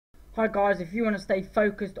Hi guys, if you want to stay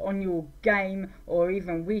focused on your game or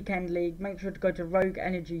even weekend league, make sure to go to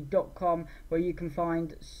rogueenergy.com where you can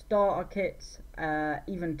find starter kits,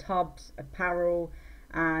 even tubs, apparel,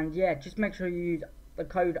 and yeah, just make sure you use the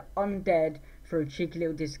code UNDEAD for a cheeky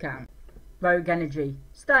little discount. Rogue Energy,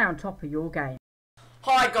 stay on top of your game.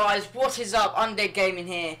 Hi guys, what is up? Undead Gaming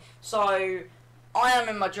here. So, I am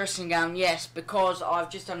in my dressing gown, yes, because I've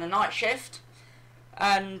just done a night shift,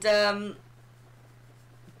 and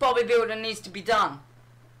bodybuilding needs to be done.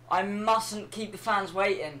 I mustn't keep the fans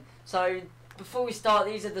waiting. So, before we start,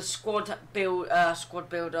 these are the squad builder, squad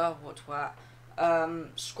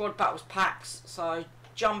battles packs. So,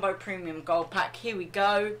 Jumbo Premium Gold Pack, here we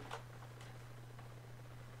go.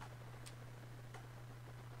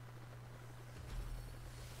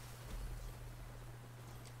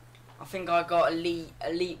 I think I got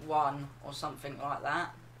Elite 1 or something like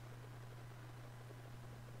that.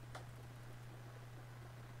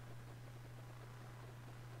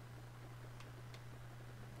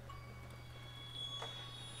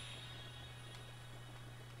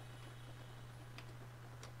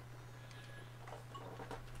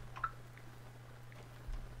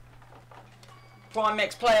 Prime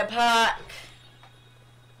Mix Player Pack.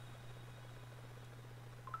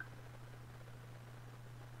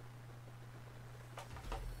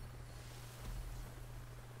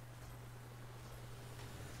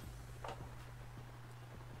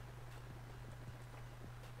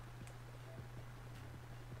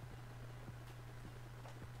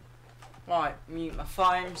 Right, mute my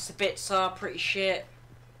phone. Sabitzer, pretty shit.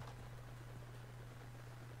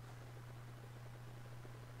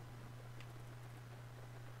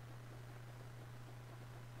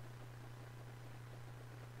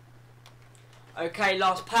 Okay,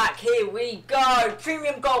 last pack. Here we go.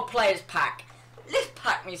 Premium Gold Players Pack. Let's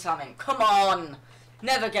pack me something. Come on.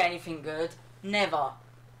 Never get anything good. Never.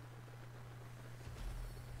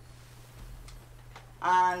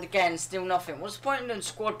 And again, still nothing. What's the point in doing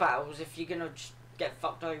squad battles if you're going to just get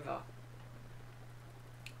fucked over?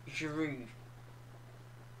 Giroud.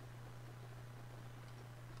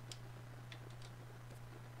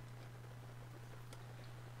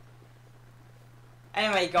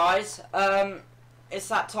 Anyway, guys, it's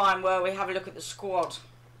that time where we have a look at the squad.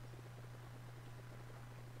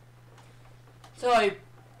 So,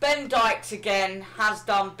 Ben Dykes again has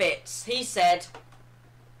done bits. He said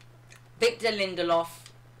Victor Lindelof,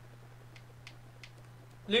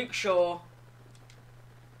 Luke Shaw,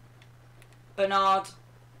 Bernard,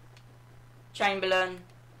 Chamberlain,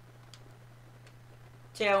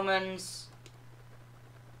 Tielemans,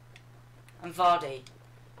 and Vardy.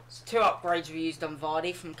 So 2 upgrades we used on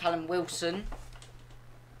Vardy from Callum Wilson.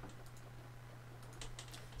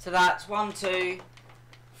 So that's 1, 2,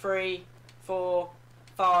 3, 4,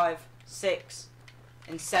 5, 6,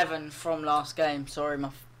 and 7 from last game. Sorry, my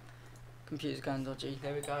computer's going dodgy.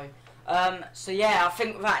 There we go. So yeah, I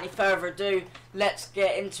think without any further ado, let's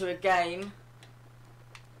get into a game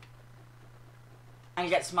and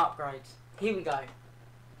get some upgrades. Here we go.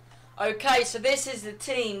 Okay, so this is the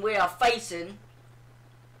team we are facing.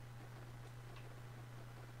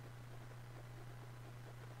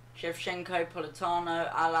 Shevchenko, Politano,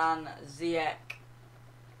 Alan, Ziyech,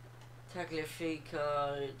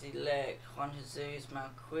 Tagliafico, Dilek, Juan Jesus,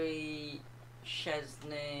 Malqui,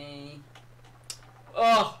 Chesney.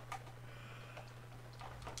 Oh!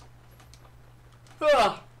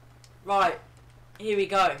 Right, here we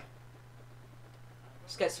go.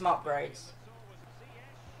 Let's get some upgrades.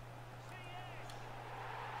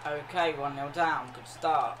 Okay, 1-0 down. Good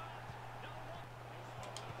start.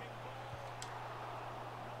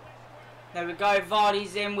 There we go.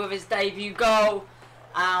 Vardy's in with his debut goal.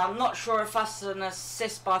 I'm not sure if that's an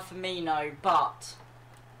assist by Firmino, but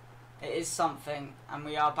it is something, and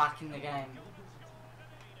we are back in the game.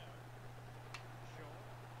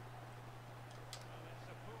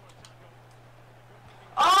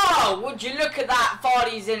 Oh, would you look at that?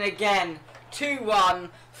 Vardy's in again. 2-1.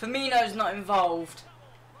 Firmino's not involved.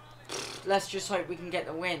 Let's just hope we can get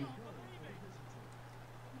the win.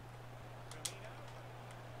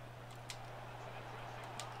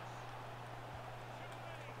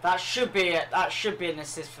 That should be it. That should be an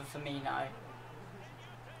assist for Firmino.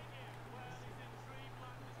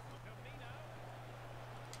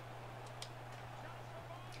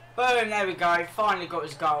 Boom, there we go. Finally got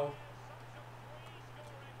his goal.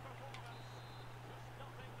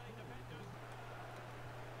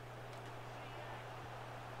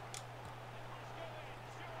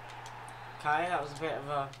 Okay, that was a bit of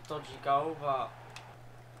a dodgy goal, but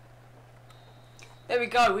there we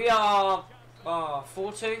go. We are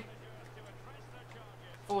 4-2.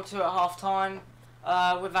 4-2 at half time.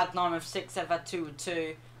 We've had 9 with 6, they've had 2 with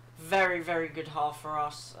 2. Very, very good half for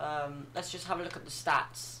us. Let's just have a look at the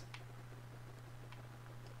stats.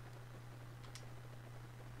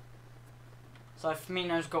 So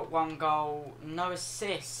Firmino's got 1 goal, no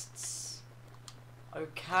assists.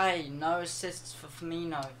 Okay, no assists for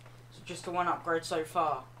Firmino. So just the 1 upgrade so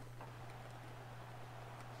far.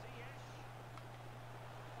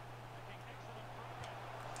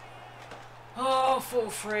 Oh,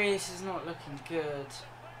 4-3, this is not looking good.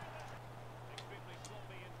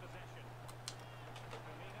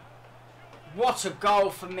 What a goal,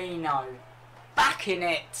 Firmino. Back in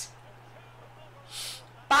it.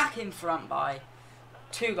 Back in front by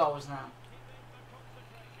 2 goals now.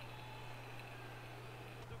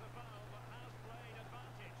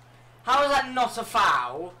 How is that not a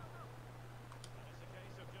foul?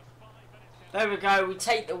 There we go, we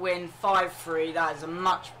take the win, 5-3. That is a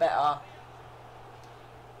much better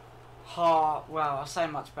half. Well, I say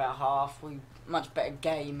much better half. Much better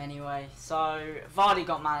game anyway. So Vardy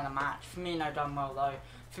got man of the match. Firmino done well though.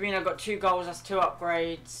 Firmino got 2 goals. That's 2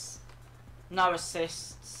 upgrades. No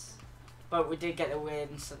assists, but we did get the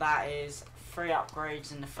win. So that is 3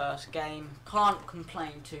 upgrades in the first game. Can't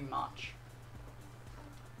complain too much.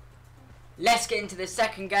 Let's get into the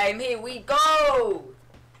second game. Here we go.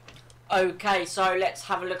 Okay, so let's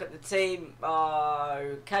have a look at the team.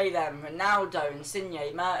 Okay then, Ronaldo,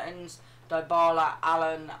 Insigne, Mertens, Dybala,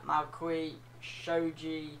 Allen, Malqui,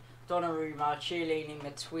 Shoji, Donnarumma, Chiellini,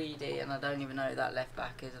 Matuidi, and I don't even know who that left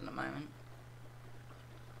back is at the moment.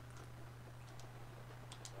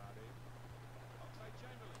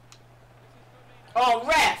 Oh,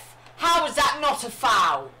 ref! How is that not a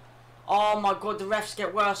foul? Oh my god, the refs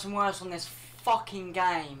get worse and worse on this fucking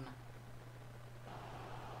game.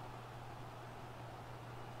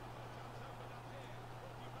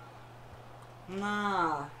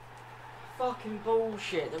 Nah. Fucking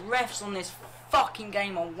bullshit. The refs on this fucking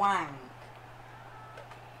game are wank.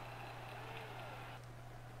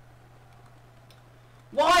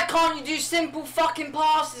 Why can't you do simple fucking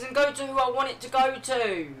passes and go to who I want it to go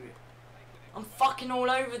to? I'm fucking all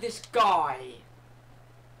over this guy.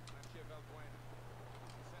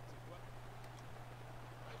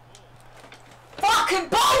 Fucking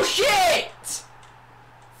bullshit!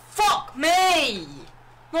 Fuck me!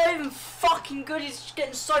 Not even fucking good, he's just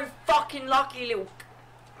getting so fucking lucky, little...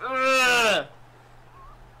 Ugh.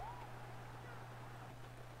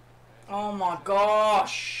 Oh my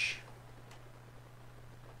gosh.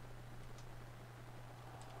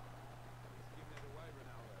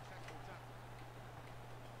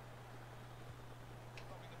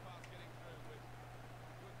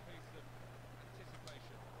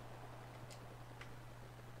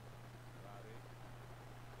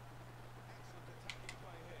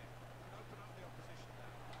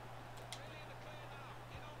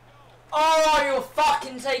 Oh, you're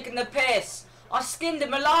fucking taking the piss. I skinned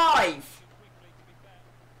him alive.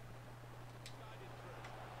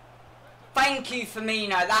 Thank you,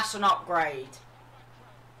 Firmino. That's an upgrade.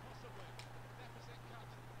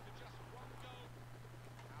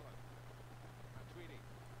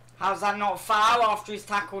 How's that not a foul after he's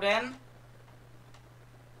tackled him?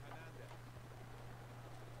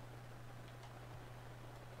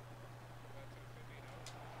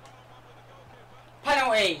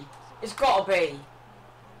 Penalty. It's gotta be.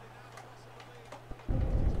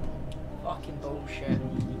 Fucking bullshit.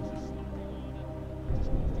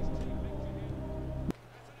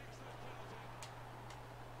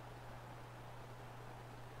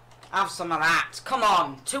 Have some of that. Come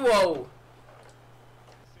on. 2-0.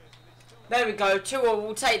 There we go. 2-0.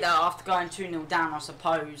 We'll take that after going 2-0 down, I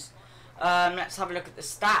suppose. Let's have a look at the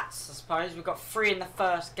stats, I suppose. We've got 3 in the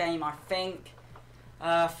first game, I think.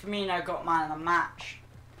 Firmino got man of the match.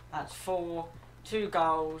 That's 4. 2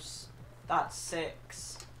 goals. That's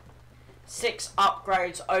 6. 6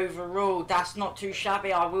 upgrades overall. That's not too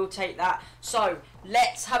shabby. I will take that. So,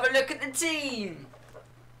 let's have a look at the team.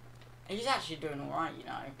 He's actually doing alright, you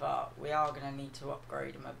know, but we are going to need to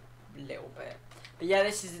upgrade him a little bit. But yeah,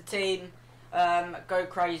 this is the team. Go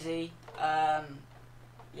crazy. Yeah,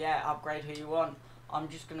 upgrade who you want. I'm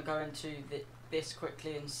just going to go into this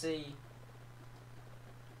quickly and see.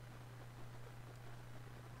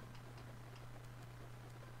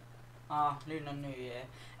 Lunar New Year.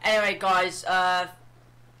 Anyway, guys,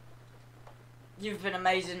 you've been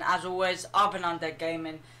amazing as always. I've been Undead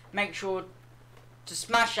Gaming. Make sure to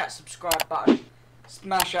smash that subscribe button,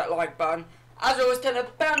 smash that like button. As always, turn the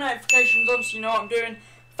bell notifications on so you know what I'm doing.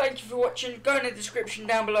 Thank you for watching. Go in the description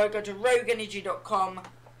down below. Go to rogueenergy.com,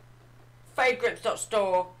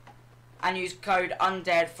 fadegrips.store, and use code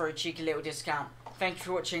UNDEAD for a cheeky little discount. Thank you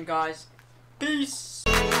for watching, guys. Peace.